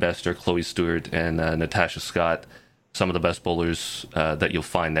Ryan Bester, Chloe Stewart, and Natasha Scott, some of the best bowlers that you'll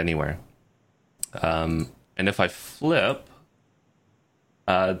find anywhere. And if I flip,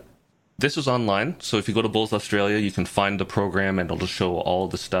 this is online, so if you go to Bulls Australia, you can find the program and it'll show all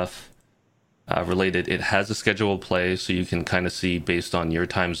the stuff related. It has a schedule of play, so you can kind of see based on your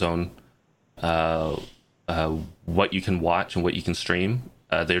time zone what you can watch and what you can stream.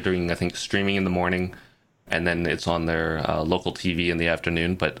 They're doing, I think, streaming in the morning, and then it's on their local TV in the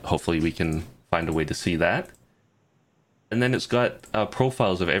afternoon, but hopefully we can find a way to see that. And then it's got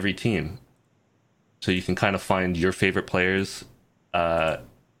profiles of every team, so you can kind of find your favorite players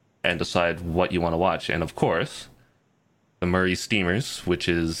and decide what you want to watch. And of course, the Murray Steamers, which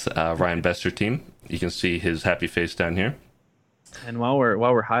is Ryan Bester team. You can see his happy face down here. And while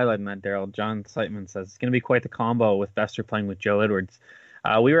we're highlighting that, Daryl, John Siteman says it's going to be quite the combo with Bester playing with Joe Edwards.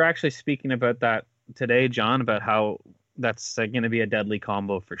 We were actually speaking about that today, John, about how that's going to be a deadly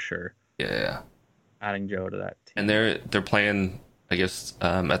combo for sure. Yeah. Adding Joe to that team. And they're playing, I guess,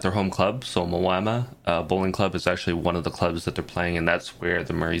 at their home club. So Moama Bowling Club is actually one of the clubs that they're playing, and that's where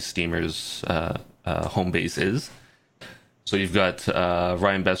the Murray Steamers home base is. So you've got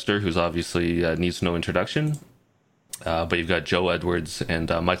Ryan Bester, who's obviously needs no introduction, but you've got Joe Edwards and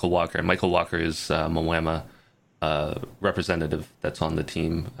Michael Walker. And Michael Walker is Moama representative that's on the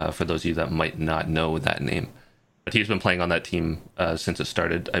team, for those of you that might not know that name. But he's been playing on that team since it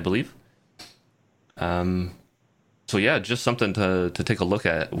started, I believe. So yeah, just something to take a look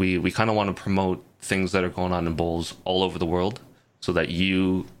at. We kind of want to promote things that are going on in bowls all over the world, so that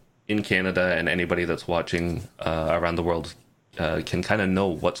you in Canada and anybody that's watching around the world can kind of know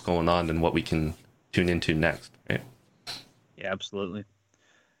what's going on and what we can tune into next, right? Yeah, absolutely.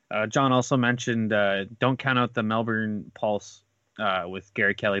 John also mentioned don't count out the Melbourne Pulse with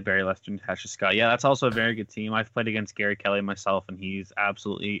Gary Kelly, Barry Lester, and Natasha Scott. Yeah, that's also a very good team. I've played against Gary Kelly myself, and he's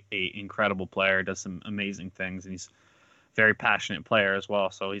absolutely an incredible player, does some amazing things, and he's a very passionate player as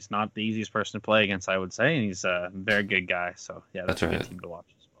well. So he's not the easiest person to play against, I would say, and he's a very good guy. So yeah, that's a good team to watch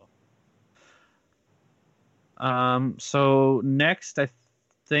as well. So next, I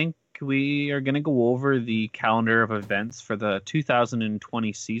think we are going to go over the calendar of events for the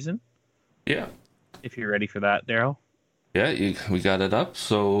 2020 season. Yeah. If you're ready for that, Daryl. Yeah, we got it up.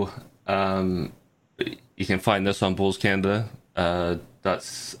 So you can find this on bullscanada.com. I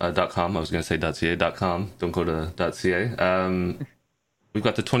was going to say .ca.com. Don't go to .ca. We've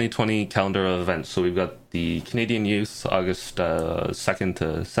got the 2020 calendar of events. So we've got the Canadian Youth, August 2nd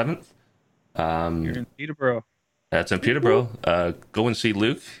to 7th. You're in Peterborough. That's in Peterborough. Go and see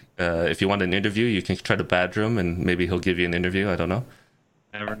Luke. If you want an interview, you can try to badger him, and maybe he'll give you an interview. I don't know.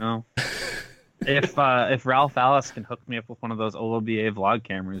 Never know. If Ralph Alice can hook me up with one of those OLBA vlog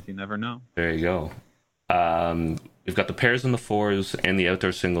cameras, you never know. There you go. We've got the pairs and the fours and the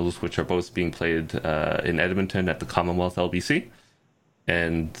outdoor singles, which are both being played in Edmonton at the Commonwealth LBC.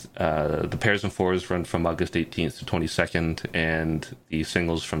 And the pairs and fours run from August 18th to 22nd, and the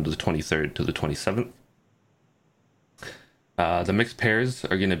singles from the 23rd to the 27th. The mixed pairs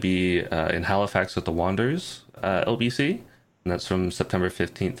are going to be in Halifax at the Wanderers LBC, and that's from September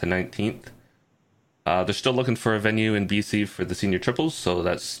 15th to 19th. They're still looking for a venue in BC for the senior triples, so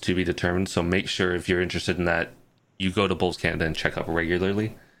that's to be determined. So make sure if you're interested in that, you go to Bulls Canada and check out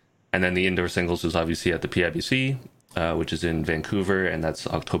regularly. And then the indoor singles is obviously at the PIBC, which is in Vancouver, and that's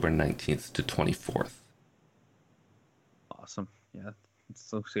October 19th to 24th. Awesome. Yeah, it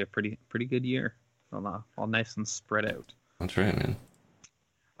looks like a pretty good year. All nice and spread out. That's right, man.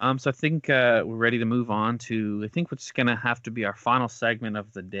 So I think we're ready to move on to, I think what's going to have to be our final segment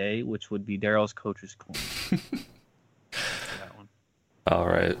of the day, which would be Daryl's Coach's Corner. That one. All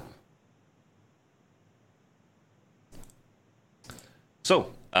right.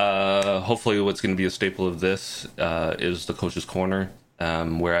 So, hopefully what's going to be a staple of this is the Coach's Corner.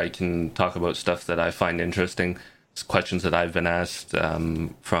 where I can talk about stuff that I find interesting, questions that I've been asked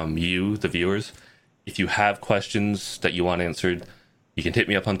from you, the viewers. If you have questions that you want answered, you can hit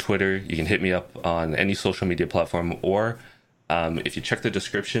me up on Twitter. You can hit me up on any social media platform, or if you check the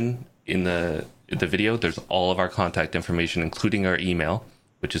description in the video, there's all of our contact information, including our email,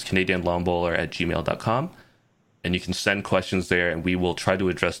 which is canadianlongbowler@gmail.com. And you can send questions there, and we will try to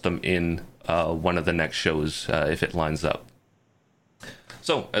address them in one of the next shows if it lines up.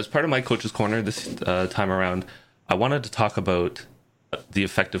 So, as part of my Coach's Corner this time around, I wanted to talk about the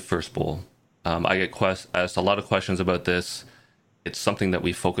effective first bowl. I get asked a lot of questions about this. It's something that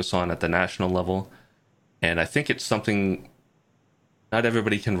we focus on at the national level, and I think it's something not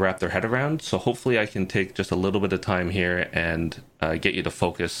everybody can wrap their head around. So hopefully I can take just a little bit of time here and get you to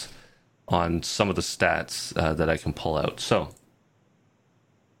focus on some of the stats that I can pull out. So,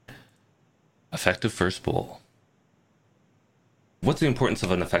 effective first bowl. What's the importance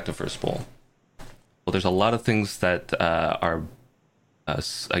of an effective first bowl? Well, there's a lot of things that are,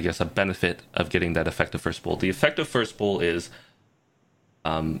 I guess, a benefit of getting that effective first bowl. The effective first bowl is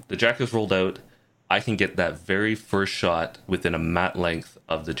the jack is rolled out. I can get that very first shot within a mat length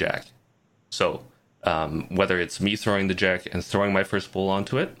of the jack. So, whether it's me throwing the jack and throwing my first bowl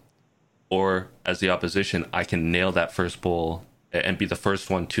onto it, or as the opposition, I can nail that first bowl and be the first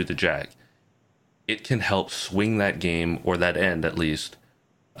one to the jack. It can help swing that game, or that end at least,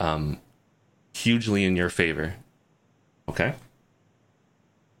 hugely in your favor. Okay?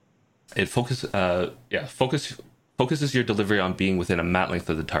 It focuses your delivery on being within a mat length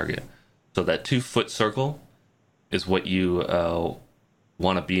of the target. So that 2-foot circle is what you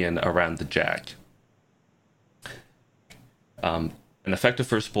want to be in around the jack. An effective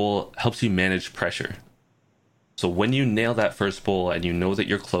first bowl helps you manage pressure. So when you nail that first bowl and you know that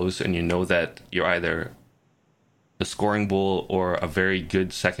you're close and you know that you're either the scoring bowl or a very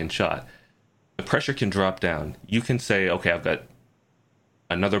good second shot, the pressure can drop down. You can say, okay, I've got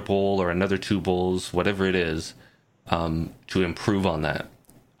another bowl or another 2 bowls, whatever it is, to improve on that.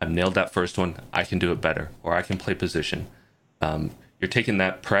 I've nailed that first one. I can do it better, or I can play position. You're taking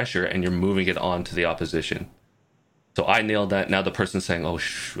that pressure and you're moving it on to the opposition. So I nailed that. Now the person's saying, oh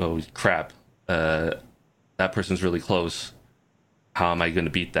crap, that person's really close. How am I going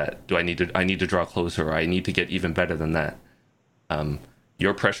to beat that? I need to draw closer, or I need to get even better than that.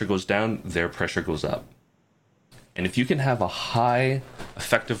 Your pressure goes down, their pressure goes up. And if you can have a high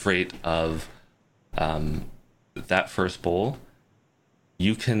effective rate of that first bowl,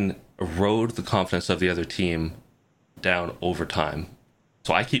 you can erode the confidence of the other team down over time.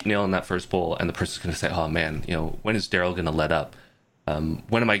 So I keep nailing that first bowl, and the person's going to say, oh man, when is Daryl going to let up?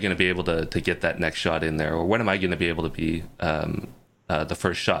 When am I going to be able to get that next shot in there? Or when am I going to be able to be the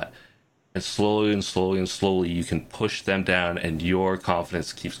first shot? And slowly and slowly and slowly, you can push them down, and your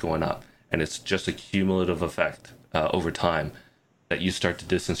confidence keeps going up. And it's just a cumulative effect over time that you start to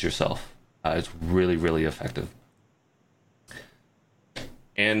distance yourself. It's really, really effective.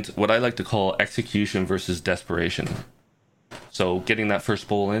 And what I like to call execution versus desperation. So getting that first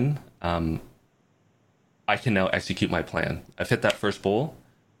bowl in, I can now execute my plan. I've hit that first bowl.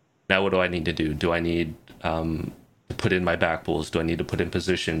 Now what do I need to do? Do I need to put in my back bowls? Do I need to put in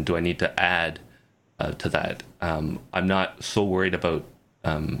position? Do I need to add to that? I'm not so worried about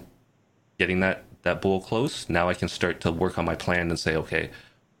getting that bowl close. Now I can start to work on my plan and say, okay,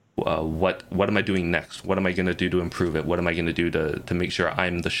 what am I doing next? What am I going to do to improve it? What am I going to do to make sure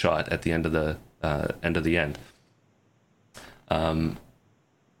I'm the shot at the end of the end? And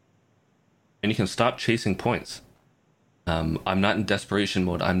you can stop chasing points. I'm not in desperation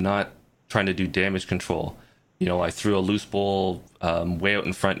mode. I'm not trying to do damage control. I threw a loose bowl way out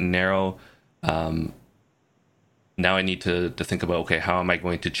in front and narrow. Now I need to think about, okay, how am I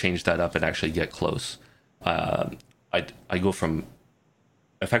going to change that up and actually get close? I go from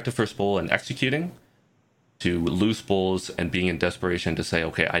effective first bowl and executing to loose bowls and being in desperation to say,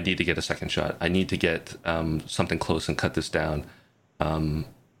 okay, I need to get a second shot. I need to get something close and cut this down. I'm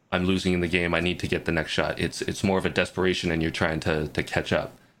losing in the game. I need to get the next shot. It's more of a desperation, and you're trying to catch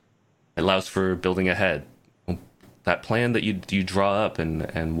up. It allows for building ahead. That plan that you draw up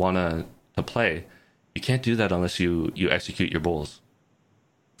and want to play, you can't do that unless you execute your bowls.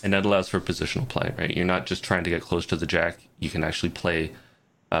 And that allows for positional play, right? You're not just trying to get close to the jack. You can actually play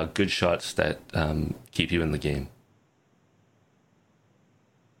good shots that keep you in the game.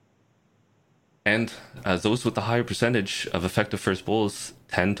 And those with the higher percentage of effective first bowls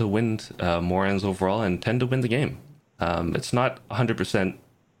tend to win more ends overall and tend to win the game. It's not 100%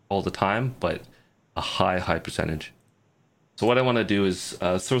 all the time, but a high percentage. So what I want to do is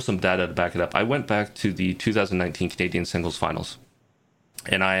throw some data to back it up. I went back to the 2019 Canadian Singles Finals.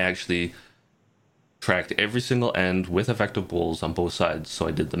 And I actually tracked every single end with effective bowls on both sides. So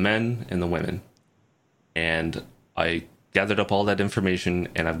I did the men and the women. And I gathered up all that information,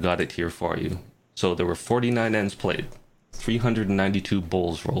 and I've got it here for you. So there were 49 ends played, 392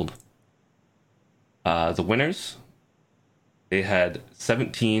 bowls rolled. The winners, they had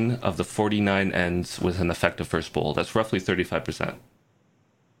 17 of the 49 ends with an effective first bowl. That's roughly 35%.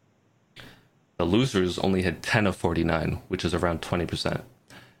 The losers only had 10 of 49, which is around 20%.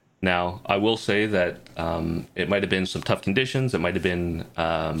 Now, I will say that it might have been some tough conditions. It might have been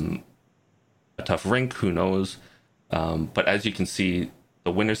a tough rink, who knows. But as you can see,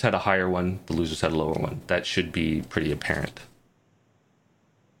 the winners had a higher one, the losers had a lower one. That should be pretty apparent.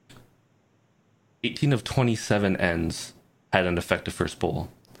 18 of 27 ends had an effective first bowl.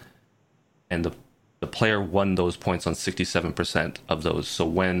 And the player won those points on 67% of those. So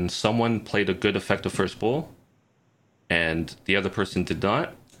when someone played a good effective first bowl and the other person did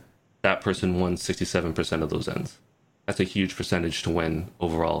not, that person won 67% of those ends. That's a huge percentage to win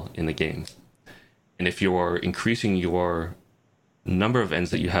overall in the game. And if you're increasing your number of ends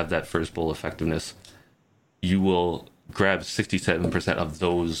that you have that first bowl effectiveness, you will grab 67% of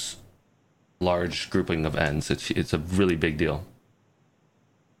those large grouping of ends. It's a really big deal.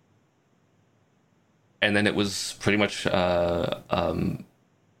 And then it was pretty much half and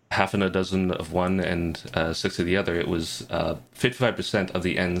a dozen of one and 6 of the other. It was 55% of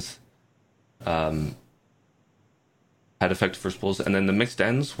the ends had effective first bowls, and then the mixed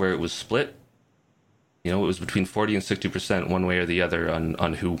ends where it was split, it was between 40 and 60% one way or the other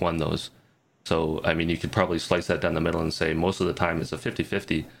on who won those. So, I mean, you could probably slice that down the middle and say most of the time it's a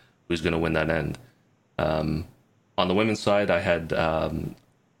 50-50 who's going to win that end. On the women's side, I had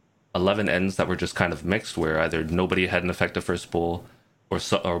 11 ends that were just kind of mixed, where either nobody had an effective first bowl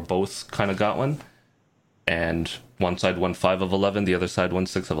or both kind of got one. And one side won 5 of 11, the other side won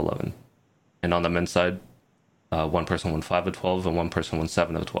 6 of 11. And on the men's side, one person won 5 of 12 and one person won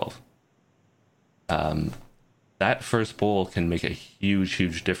 7 of 12. That first bowl can make a huge,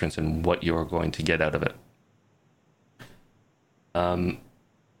 huge difference in what you're going to get out of it.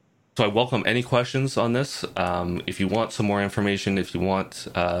 So I welcome any questions on this. If you want some more information, if you want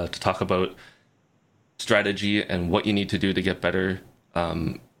to talk about strategy and what you need to do to get better,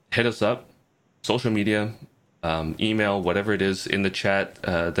 hit us up. Social media, email, whatever it is in the chat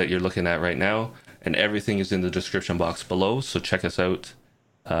that you're looking at right now. And everything is in the description box below. So check us out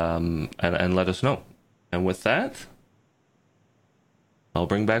and let us know. And with that, I'll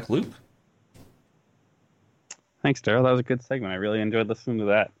bring back Luke. Thanks, Daryl. That was a good segment. I really enjoyed listening to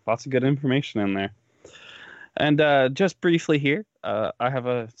that. Lots of good information in there. And just briefly here, I have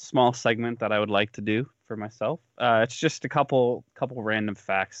a small segment that I would like to do for myself. It's just a couple random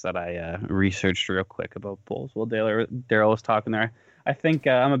facts that I researched real quick about bowls. Well, Daryl was talking there. I think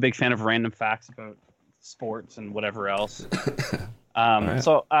I'm a big fan of random facts about sports and whatever else. Right.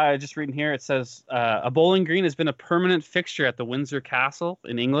 So just reading here, it says a bowling green has been a permanent fixture at the Windsor Castle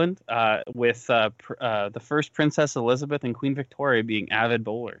in England, with the first Princess Elizabeth and Queen Victoria being avid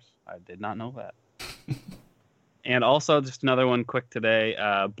bowlers. I did not know that. And also, just another one quick today,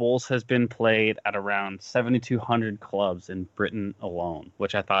 bowls has been played at around 7,200 clubs in Britain alone,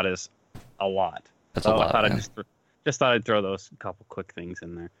 which I thought is a lot. That's a lot. I thought just thought I'd throw those couple quick things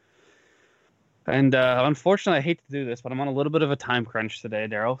in there. And unfortunately, I hate to do this, but I'm on a little bit of a time crunch today,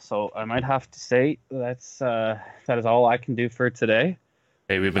 Daryl. So I might have to say that is all I can do for today.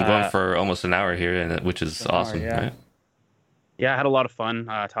 Hey, we've been going for almost an hour here, which is awesome. Yeah. Right? Yeah, I had a lot of fun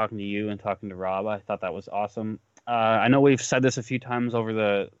talking to you and talking to Rob. I thought that was awesome. I know we've said this a few times over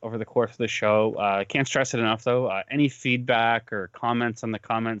the course of the show. I can't stress it enough, though. Any feedback or comments on the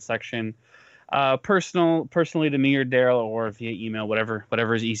comment section, personally to me or Daryl, or via email,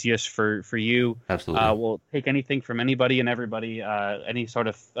 whatever is easiest for you. Absolutely. We'll take anything from anybody and everybody. Any sort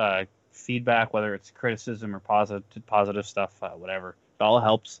of feedback, whether it's criticism or positive stuff, whatever. It all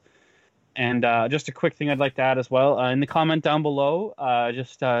helps. And just a quick thing I'd like to add as well. In the comment down below,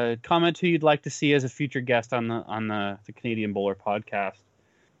 just comment who you'd like to see as a future guest on the Canadian Bowler podcast.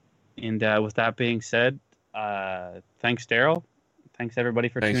 And with that being said, thanks, Daryl. Thanks, everybody,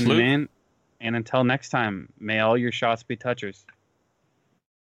 for tuning in. And until next time, may all your shots be touchers.